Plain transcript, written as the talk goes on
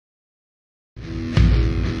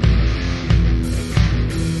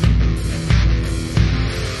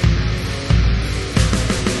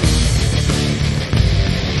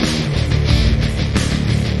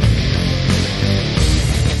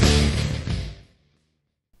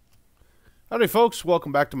Howdy folks,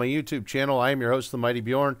 welcome back to my YouTube channel. I am your host, The Mighty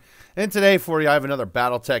Bjorn, and today for you I have another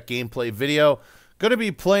BattleTech gameplay video. Going to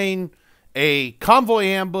be playing a convoy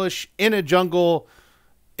ambush in a jungle.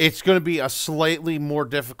 It's going to be a slightly more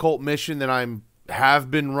difficult mission than I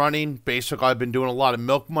have been running. Basically, I've been doing a lot of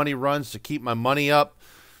milk money runs to keep my money up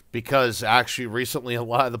because actually recently a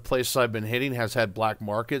lot of the places I've been hitting has had black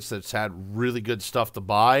markets that's had really good stuff to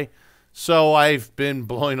buy. So I've been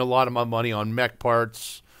blowing a lot of my money on mech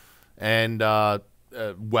parts and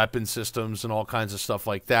weapon systems and all kinds of stuff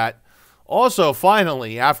like that. Also,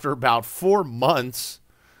 finally, after about 4 months,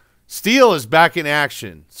 Steel is back in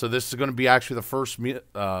action. So this is going to be actually the first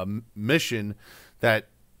mission that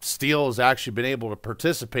Steel has actually been able to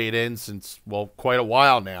participate in since, well, quite a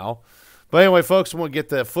while now. But anyway, folks, I'm going to get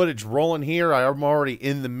the footage rolling here. I'm already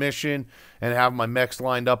in the mission and have my mechs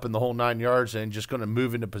lined up in the whole 9 yards and just going to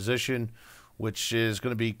move into position, which is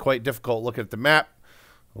going to be quite difficult looking at the map.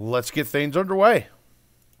 Let's get things underway.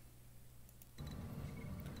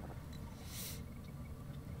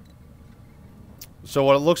 So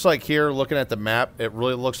what it looks like here, looking at the map, it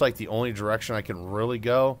really looks like the only direction I can really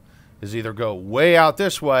go is either go way out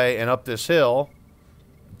this way and up this hill,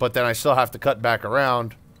 but then I still have to cut back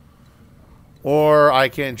around, or I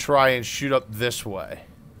can try and shoot up this way,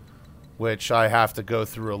 which I have to go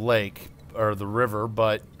through a lake, or the river,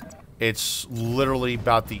 but it's literally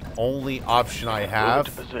about the only option I have,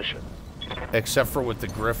 except for with the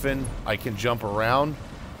Griffin, I can jump around,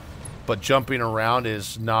 but jumping around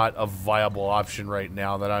is not a viable option right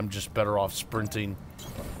now, that I'm just better off sprinting.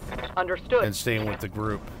 Understood. And staying with the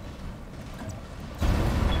group.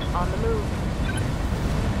 On the move.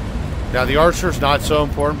 Now the archer's not so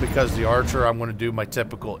important because the archer, I'm going to do my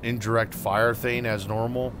typical indirect fire thing as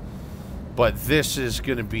normal. But this is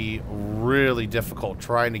going to be really difficult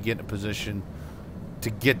trying to get in a position to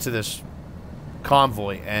get to this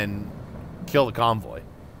convoy and kill the convoy.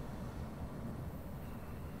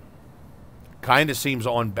 Kind of seems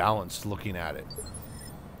unbalanced looking at it.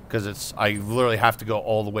 Because I literally have to go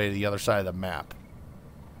all the way to the other side of the map.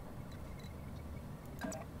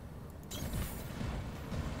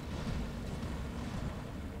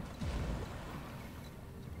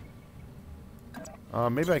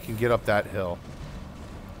 Maybe I can get up that hill.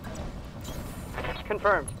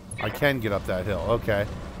 Confirmed. I can get up that hill. Okay.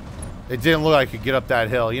 It didn't look like I could get up that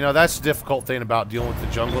hill. You know, that's the difficult thing about dealing with the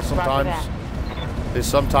jungle sometimes. Is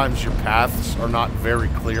sometimes your paths are not very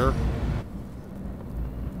clear.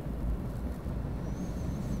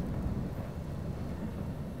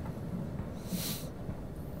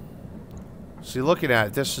 See, looking at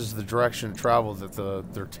it, this is the direction of travel that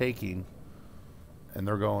they're taking. And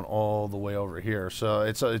they're going all the way over here. So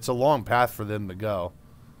it's a long path for them to go.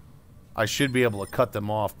 I should be able to cut them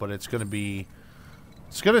off, but it's going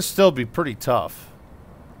to still be pretty tough.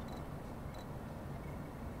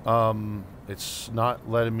 It's not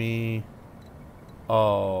letting me.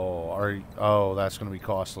 Oh, that's going to be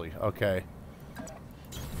costly. Okay.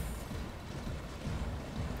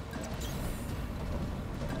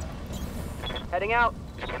 Heading out.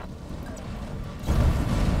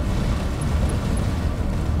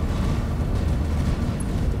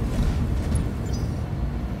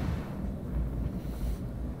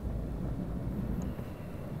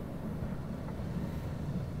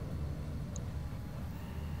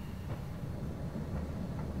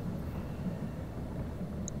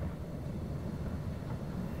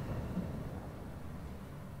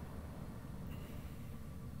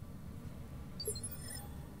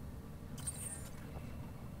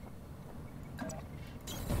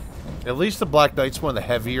 At least the Black Knight's one of the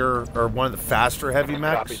heavier, or one of the faster heavy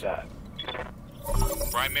mechs. Copy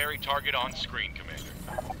that. Primary target on screen, Commander.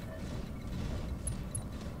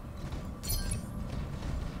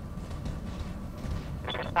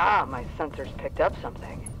 Ah, my sensors picked up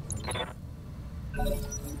something.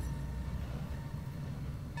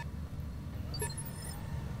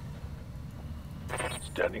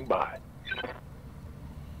 Standing by.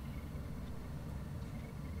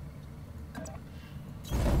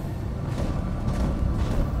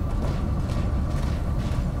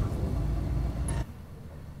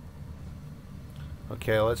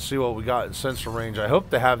 Okay, let's see what we got in sensor range. I hope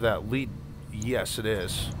to have that lead. Yes, it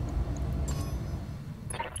is.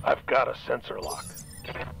 I've got a sensor lock.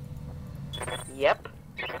 Yep.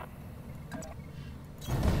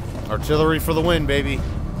 Artillery for the win, baby.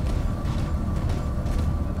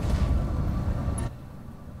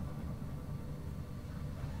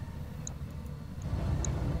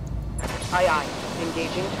 Aye, aye.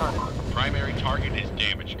 Engaging target. Primary target is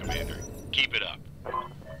damaged, Commander. Keep it up.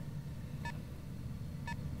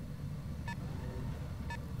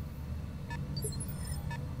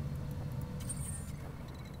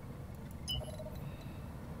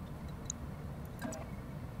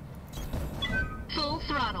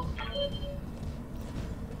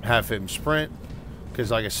 have him sprint.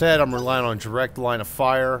 Because like I said, I'm relying on direct line of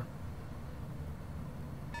fire.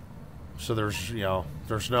 So there's, you know,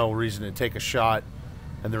 there's no reason to take a shot.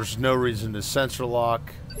 And there's no reason to sensor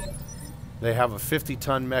lock. They have a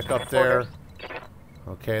 50-ton mech up there.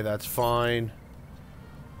 Okay, that's fine.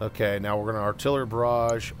 Okay, now we're going to artillery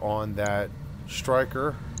barrage on that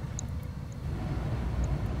striker.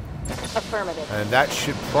 Affirmative. And that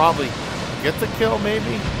should probably get the kill,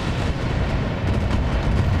 maybe?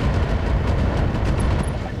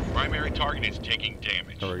 Primary target is taking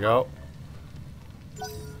damage. There we go.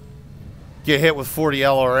 Get hit with 40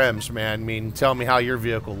 LRMs, man. I mean, tell me how your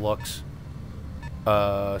vehicle looks.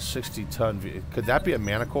 60-ton vehicle. Could that be a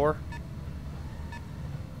Manicore?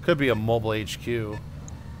 Could be a mobile HQ.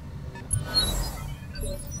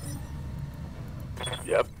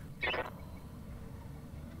 Yep.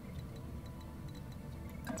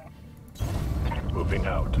 Moving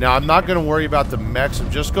out. Now, I'm not going to worry about the mechs.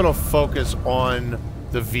 I'm just going to focus on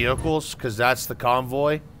the vehicles, because that's the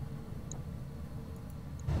convoy.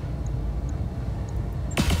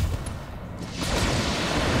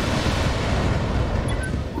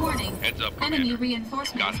 Warning. Heads up, Enemy Commander.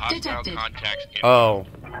 reinforcements Got hostile detected. contacts in. Oh.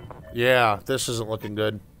 Yeah, this isn't looking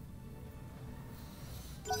good.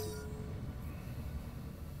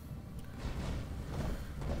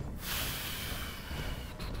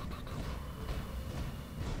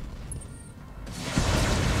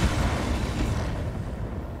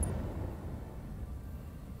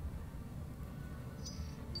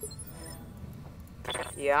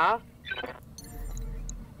 Yeah?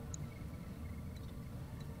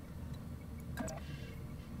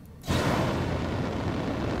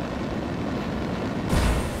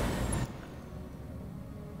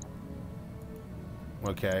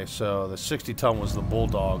 Okay, so the 60-ton was the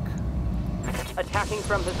Bulldog. Attacking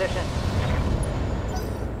from position.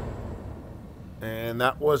 And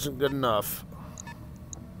that wasn't good enough.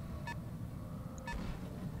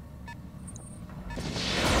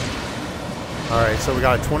 Alright, so we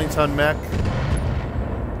got a 20-ton mech.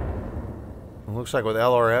 It looks like with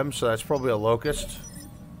LRM, so that's probably a Locust.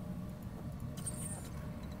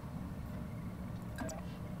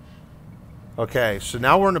 Okay, so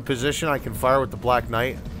now we're in a position I can fire with the Black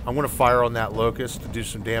Knight. I'm going to fire on that Locust to do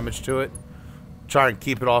some damage to it. Try and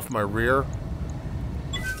keep it off my rear.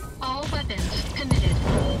 All weapons committed.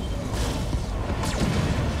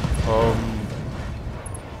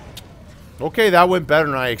 Okay, that went better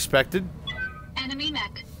than I expected. Enemy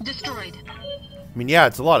mech destroyed. I mean, yeah,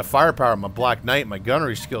 it's a lot of firepower. My Black Knight, my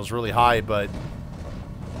gunnery skill is really high, but...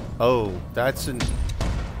 Oh, that's an...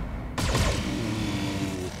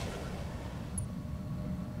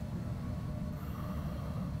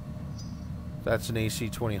 That's an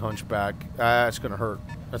AC-20 Hunchback. That's going to hurt.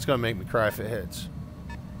 That's going to make me cry if it hits.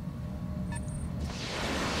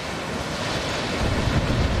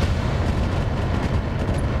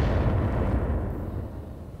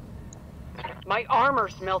 My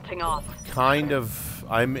armor's melting off. Kind of...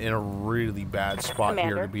 I'm in a really bad spot here,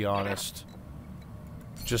 Commander. to be honest.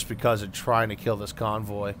 Just because of trying to kill this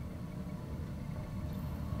convoy.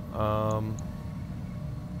 You know,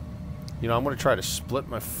 I'm going to try to split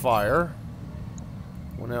my fire.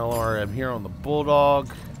 One LRM here on the Bulldog.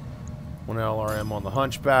 One LRM on the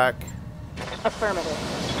Hunchback. Affirmative.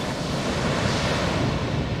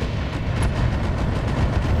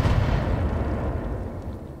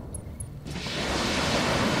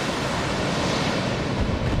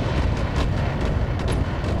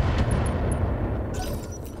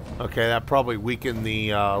 Okay, that probably weakened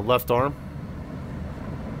the left arm.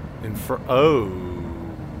 Oh.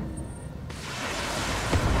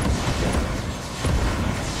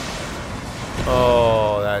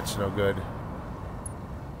 Oh, that's no good.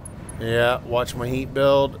 Yeah, watch my heat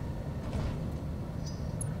build.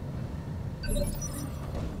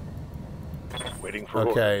 Waiting for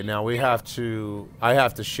Okay, orders. now we have to... I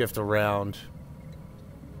have to shift around.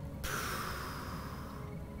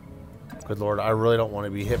 Good lord, I really don't want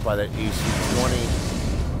to be hit by that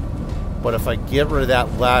AC-20. But if I get rid of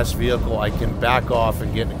that last vehicle, I can back off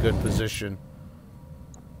and get in a good position.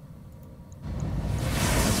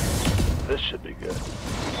 This should be good.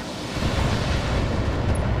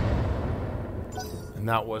 And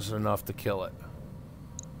that wasn't enough to kill it.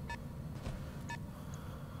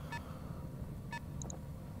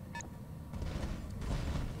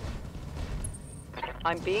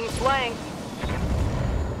 I'm being flanked.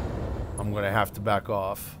 I'm going to have to back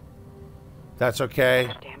off. That's okay.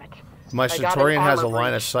 Damn it. My I got an Centurion has a armor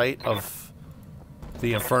line of breach. sight of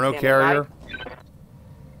the Inferno Standing carrier.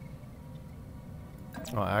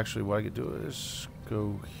 Oh, actually, what I could do is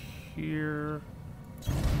go here.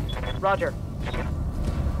 Roger.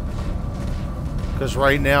 Because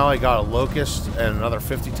right now I got a Locust and another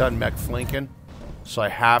 50-ton mech flanking. So I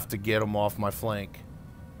have to get them off my flank.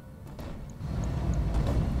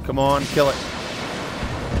 Come on, kill it.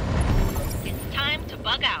 It's time to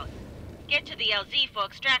bug out. Get to the LZ for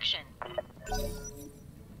extraction.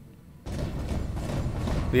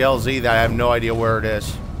 The LZ that I have no idea where it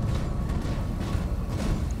is.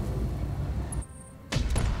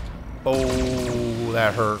 Oh,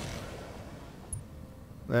 that hurt.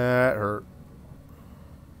 That hurt.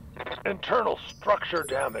 Internal structure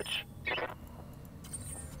damage.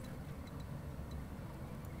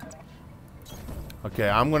 Okay,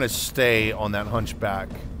 I'm going to stay on that hunchback.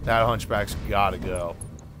 That hunchback's got to go.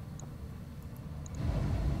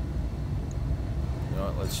 You know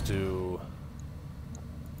what, let's do...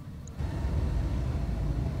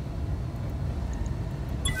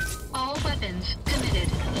 All weapons committed.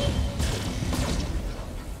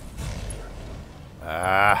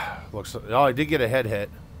 Looks... Oh, I did get a head hit.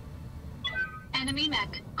 Enemy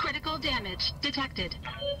mech. Critical damage detected.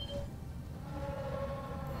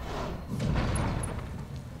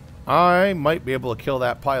 I might be able to kill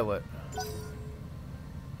that pilot.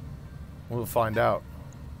 We'll find out.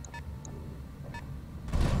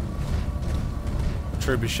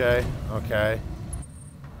 Trebuchet, okay.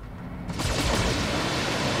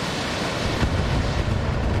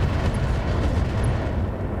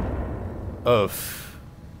 Oof.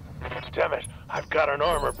 Damn it, I've got an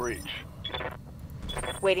armor breach.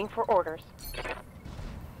 Waiting for orders.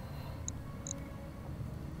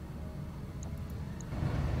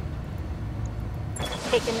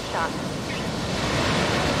 Taking the shot.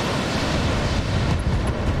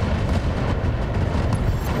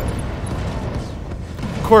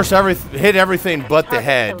 Of course, hit everything but the Target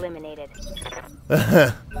head. eliminated.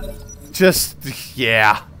 Just,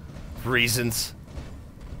 yeah. Reasons.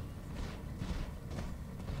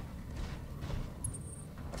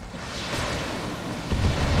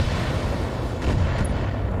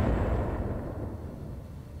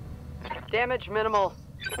 Damage minimal.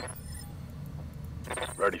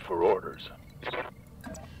 Ready for orders.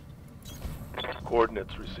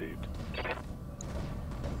 Coordinates received.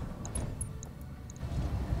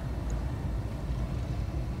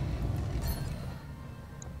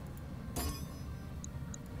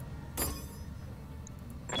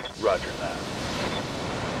 Roger that.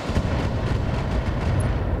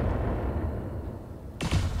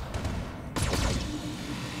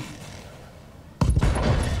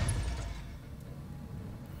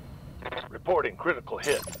 Reporting critical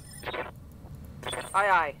hit. Aye,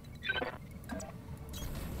 aye.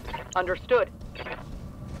 Understood.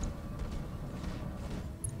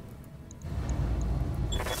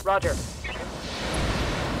 Roger.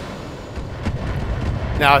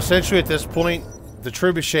 Now, essentially at this point, the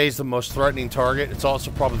trebuchet is the most threatening target. It's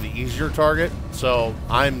also probably the easier target, so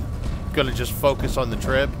I'm going to just focus on the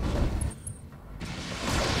trib.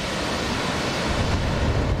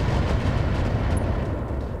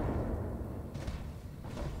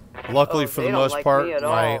 Luckily, for the they don't most like part, me at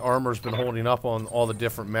my all. armor's been holding up on all the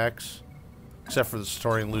different mechs, except for the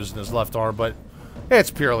Satorian losing his left arm, but it's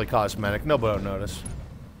purely cosmetic. Nobody will notice.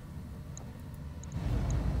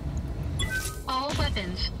 All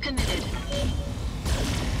weapons committed.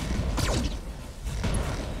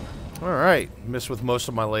 Alright, missed with most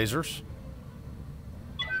of my lasers.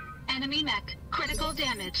 Enemy mech. Critical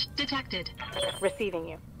damage detected. Receiving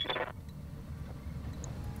you.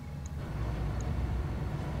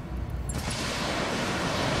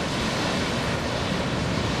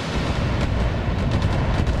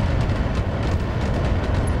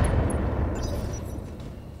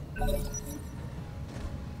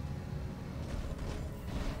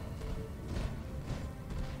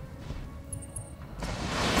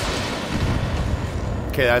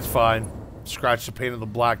 Okay, that's fine. Scratch the paint of the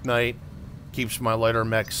Black Knight. Keeps my lighter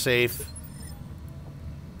mech safe.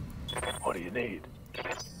 What do you need?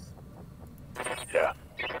 Yeah.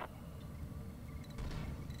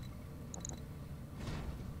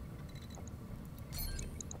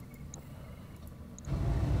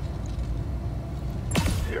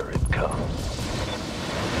 Here it comes.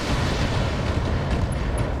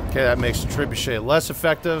 Okay, that makes the trebuchet less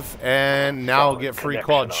effective, and now I'll get free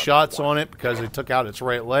called shots on it because it took out its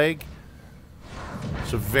right leg.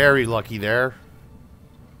 So very lucky there.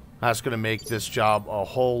 That's going to make this job a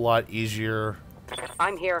whole lot easier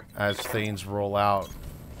I'm here. as things roll out.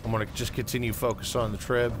 I'm going to just continue focus on the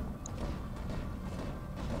trib.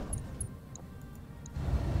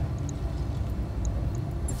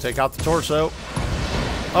 Take out the torso.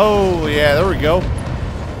 Oh, yeah, there we go.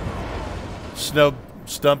 Stump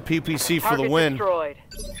PPC for the Target win. destroyed.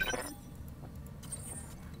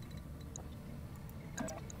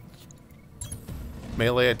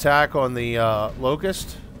 Melee attack on the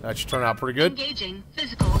Locust. That should turn out pretty good. Engaging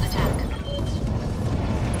physical attack.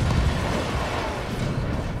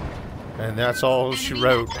 And that's all she Enemy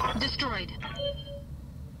wrote. mech destroyed.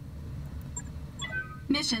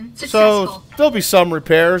 Mission So successful. there'll be some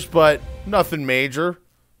repairs, but nothing major.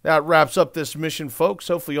 That wraps up this mission, folks.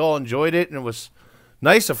 Hopefully you all enjoyed it, and it was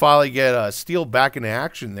nice to finally get Steel back into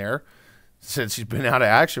action there, since he's been out of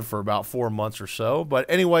action for about 4 months or so. But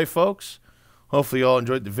anyway, folks, hopefully you all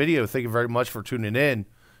enjoyed the video. Thank you very much for tuning in,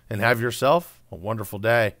 and have yourself a wonderful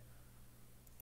day.